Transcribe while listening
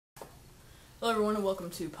Hello everyone and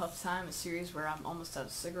welcome to Puff Time, a series where I'm almost out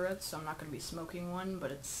of cigarettes, so I'm not going to be smoking one,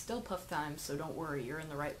 but it's still Puff Time, so don't worry, you're in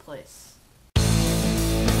the right place.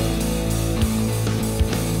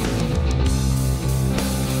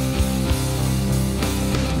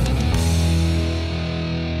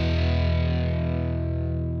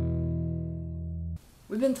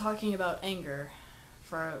 We've been talking about anger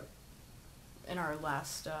in our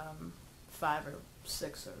last 5 or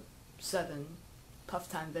 6 or 7 Puff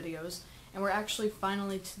Time videos, and we're actually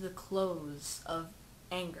finally to the close of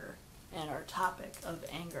anger and our topic of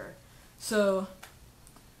anger. So,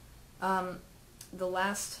 the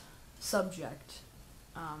last subject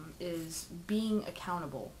is being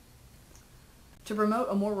accountable. To promote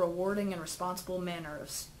a more rewarding and responsible manner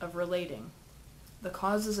of relating, the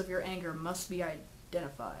causes of your anger must be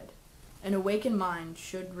identified. An awakened mind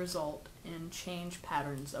should result in changed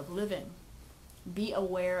patterns of living. Be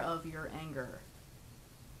aware of your anger.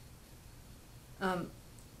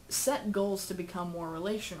 Set goals to become more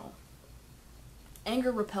relational.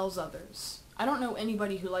 Anger repels others. I don't know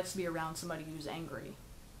anybody who likes to be around somebody who's angry.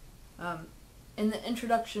 In the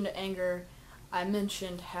introduction to anger, I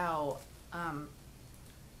mentioned how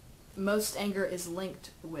most anger is linked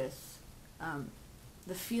with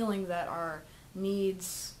the feeling that our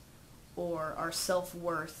needs or our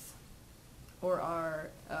self-worth or our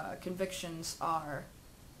convictions are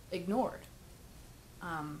ignored.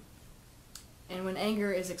 And when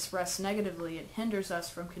anger is expressed negatively, it hinders us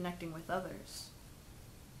from connecting with others.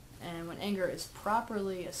 And when anger is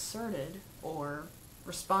properly asserted or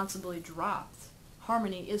responsibly dropped,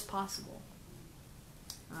 harmony is possible.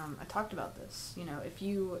 I talked about this. You know, if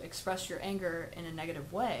you express your anger in a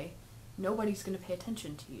negative way, nobody's going to pay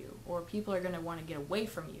attention to you, or people are going to want to get away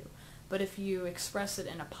from you. But if you express it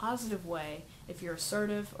in a positive way, if you're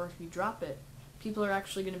assertive, or if you drop it, people are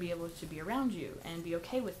actually going to be able to be around you and be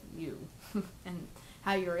okay with you and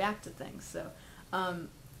how you react to things. So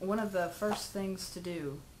one of the first things to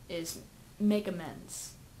do is make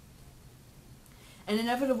amends. An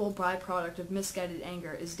inevitable byproduct of misguided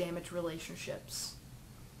anger is damaged relationships.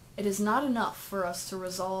 It is not enough for us to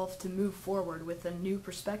resolve to move forward with a new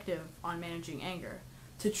perspective on managing anger.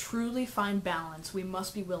 To truly find balance, we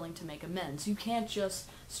must be willing to make amends. You can't just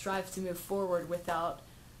strive to move forward without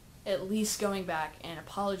at least going back and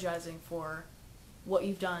apologizing for what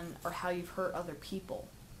you've done or how you've hurt other people.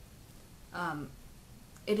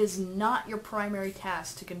 It is not your primary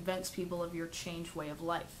task to convince people of your changed way of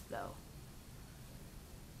life, though.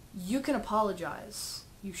 You can apologize.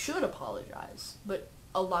 You should apologize. But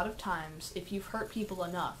a lot of times, if you've hurt people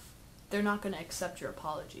enough, they're not going to accept your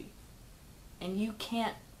apology. And you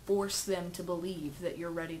can't force them to believe that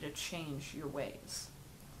you're ready to change your ways.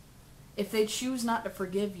 If they choose not to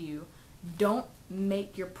forgive you, don't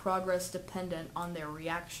make your progress dependent on their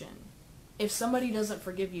reaction. If somebody doesn't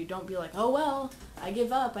forgive you, don't be like, oh well, I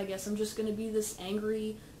give up, I guess I'm just going to be this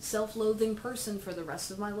angry, self-loathing person for the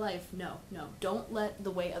rest of my life. No. Don't let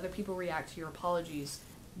the way other people react to your apologies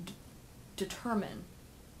determine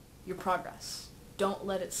your progress. Don't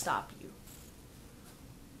let it stop you.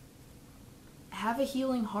 Have a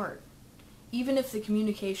healing heart. Even if the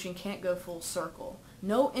communication can't go full circle,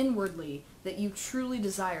 know inwardly that you truly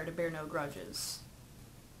desire to bear no grudges.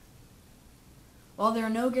 While there are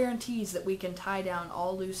no guarantees that we can tie down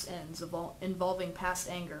all loose ends involving past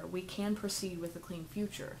anger, we can proceed with a clean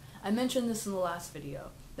future. I mentioned this in the last video.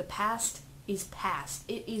 The past is past.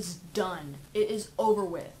 It is done. It is over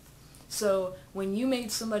with. So when you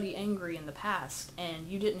made somebody angry in the past and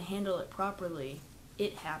you didn't handle it properly,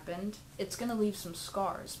 it happened. It's going to leave some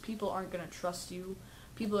scars. People aren't going to trust you.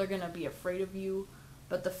 People are going to be afraid of you.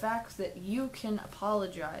 But the fact that you can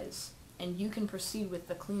apologize and you can proceed with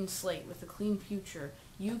a clean slate, with a clean future,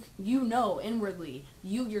 you know inwardly,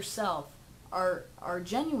 you yourself are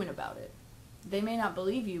genuine about it. They may not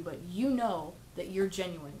believe you, but you know that you're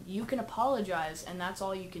genuine. You can apologize, and that's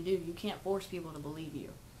all you can do. You can't force people to believe you.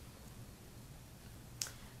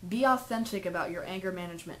 Be authentic about your anger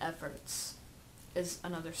management efforts is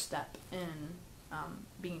another step in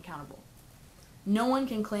being accountable. No one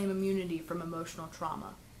can claim immunity from emotional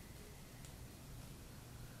trauma.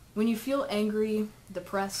 When you feel angry,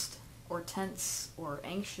 depressed, or tense, or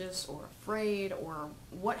anxious, or afraid, or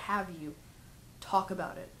what have you, talk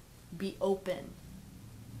about it. Be open.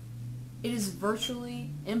 It is virtually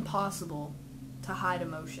impossible to hide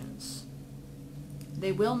emotions.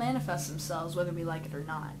 They will manifest themselves whether we like it or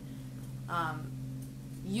not.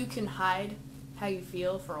 You can hide how you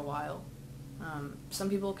feel for a while. Some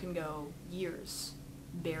people can go years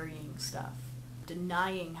burying stuff,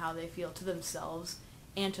 denying how they feel to themselves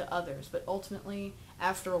and to others, but ultimately,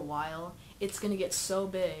 after a while, it's going to get so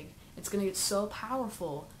big It's going to get so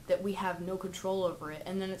powerful that we have no control over it,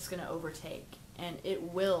 and then it's going to overtake, and it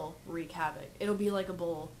will wreak havoc. It'll be like a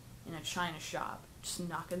bull in a china shop, just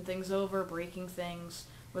knocking things over, breaking things,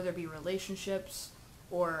 whether it be relationships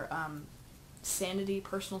or sanity,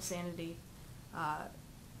 personal sanity,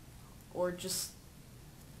 or just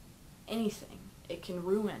anything. It can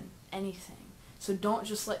ruin anything. So don't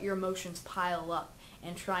just let your emotions pile up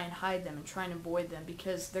and try and hide them and try and avoid them,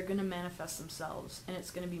 because they're going to manifest themselves and it's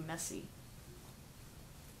going to be messy.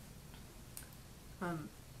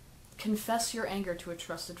 Confess your anger to a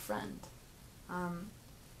trusted friend.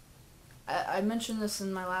 I mentioned this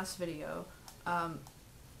in my last video.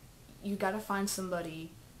 You got to find somebody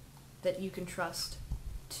that you can trust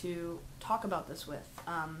to talk about this with.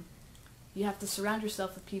 You have to surround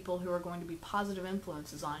yourself with people who are going to be positive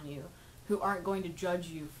influences on you, who aren't going to judge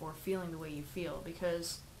you for feeling the way you feel,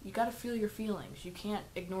 because you got to feel your feelings. You can't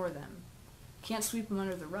ignore them. You can't sweep them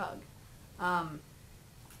under the rug.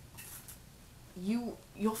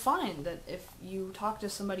 You'll find that if you talk to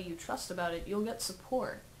somebody you trust about it, you'll get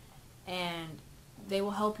support, and they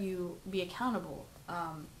will help you be accountable.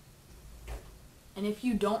 And if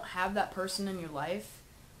you don't have that person in your life,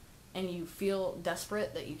 and you feel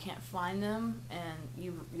desperate that you can't find them,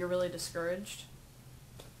 and you're really discouraged,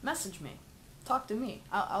 message me. Talk to me.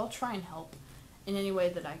 I'll try and help in any way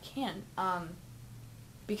that I can.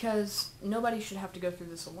 Because nobody should have to go through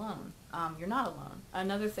this alone. You're not alone.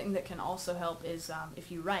 Another thing that can also help is if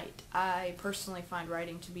you write. I personally find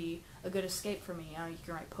writing to be a good escape for me. You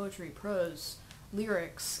can write poetry, prose,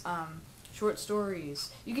 lyrics, short stories.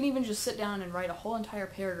 You can even just sit down and write a whole entire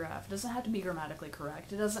paragraph. It doesn't have to be grammatically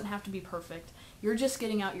correct. It doesn't have to be perfect. You're just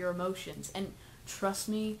getting out your emotions. And trust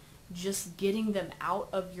me, just getting them out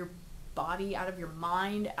of your body, out of your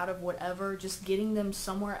mind, out of whatever, just getting them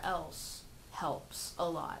somewhere else helps a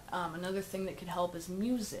lot. Another thing that could help is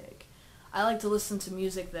music. I like to listen to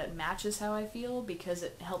music that matches how I feel, because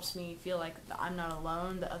it helps me feel like I'm not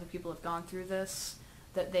alone, that other people have gone through this,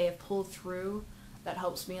 that they have pulled through. That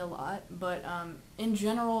helps me a lot. But in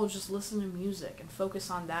general, just listen to music and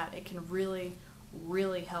focus on that. It can really,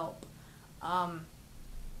 really help.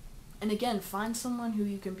 And again, find someone who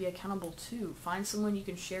you can be accountable to. Find someone you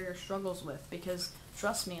can share your struggles with, because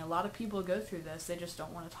trust me, a lot of people go through this. They just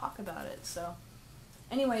don't want to talk about it. So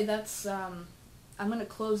anyway, that's I'm going to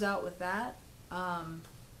close out with that.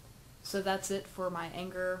 So that's it for my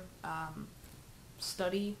anger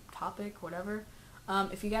study topic, whatever.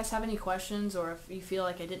 If you guys have any questions, or if you feel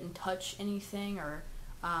like I didn't touch anything, or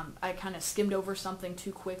I kind of skimmed over something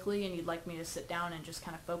too quickly and you'd like me to sit down and just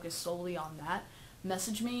kind of focus solely on that,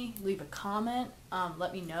 message me, leave a comment,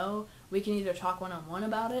 let me know. We can either talk one-on-one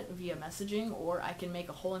about it via messaging, or I can make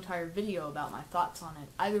a whole entire video about my thoughts on it.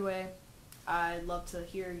 Either way, I'd love to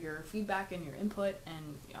hear your feedback and your input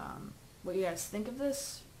and what you guys think of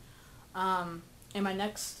this. And my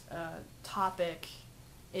next topic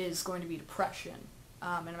is going to be depression.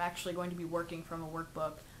 And I'm actually going to be working from a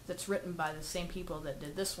workbook that's written by the same people that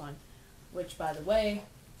did this one, which, by the way,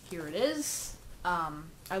 here it is.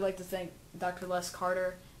 I'd like to thank Dr. Les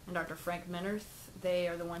Carter and Dr. Frank Minirth. They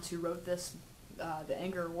are the ones who wrote this, the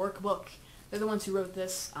Anger Workbook. They're the ones who wrote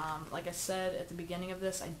this. Like I said at the beginning of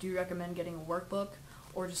this, I do recommend getting a workbook,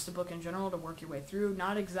 or just a book in general to work your way through.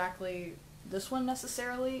 Not exactly this one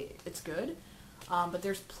necessarily. It's good. But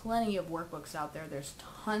there's plenty of workbooks out there. There's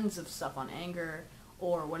tons of stuff on anger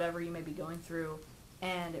or whatever you may be going through,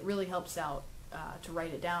 and it really helps out to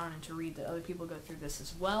write it down and to read that other people go through this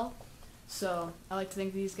as well. So I like to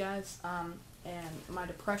thank these guys, and my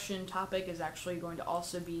depression topic is actually going to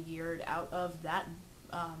also be geared out of that,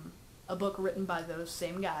 a book written by those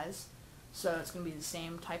same guys. So it's going to be the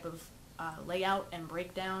same type of layout and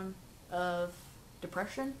breakdown of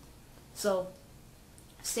depression. So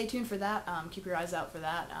stay tuned for that. Keep your eyes out for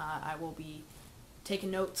that. I will be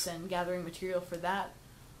taking notes and gathering material for that.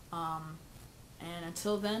 And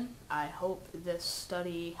until then, I hope this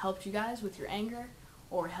study helped you guys with your anger,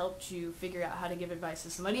 or helped you figure out how to give advice to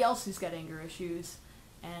somebody else who's got anger issues.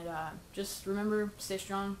 And just remember, stay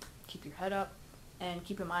strong, keep your head up, and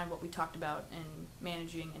keep in mind what we talked about in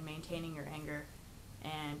managing and maintaining your anger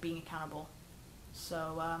and being accountable.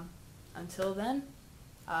 So until then,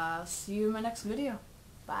 see you in my next video.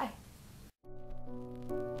 Bye.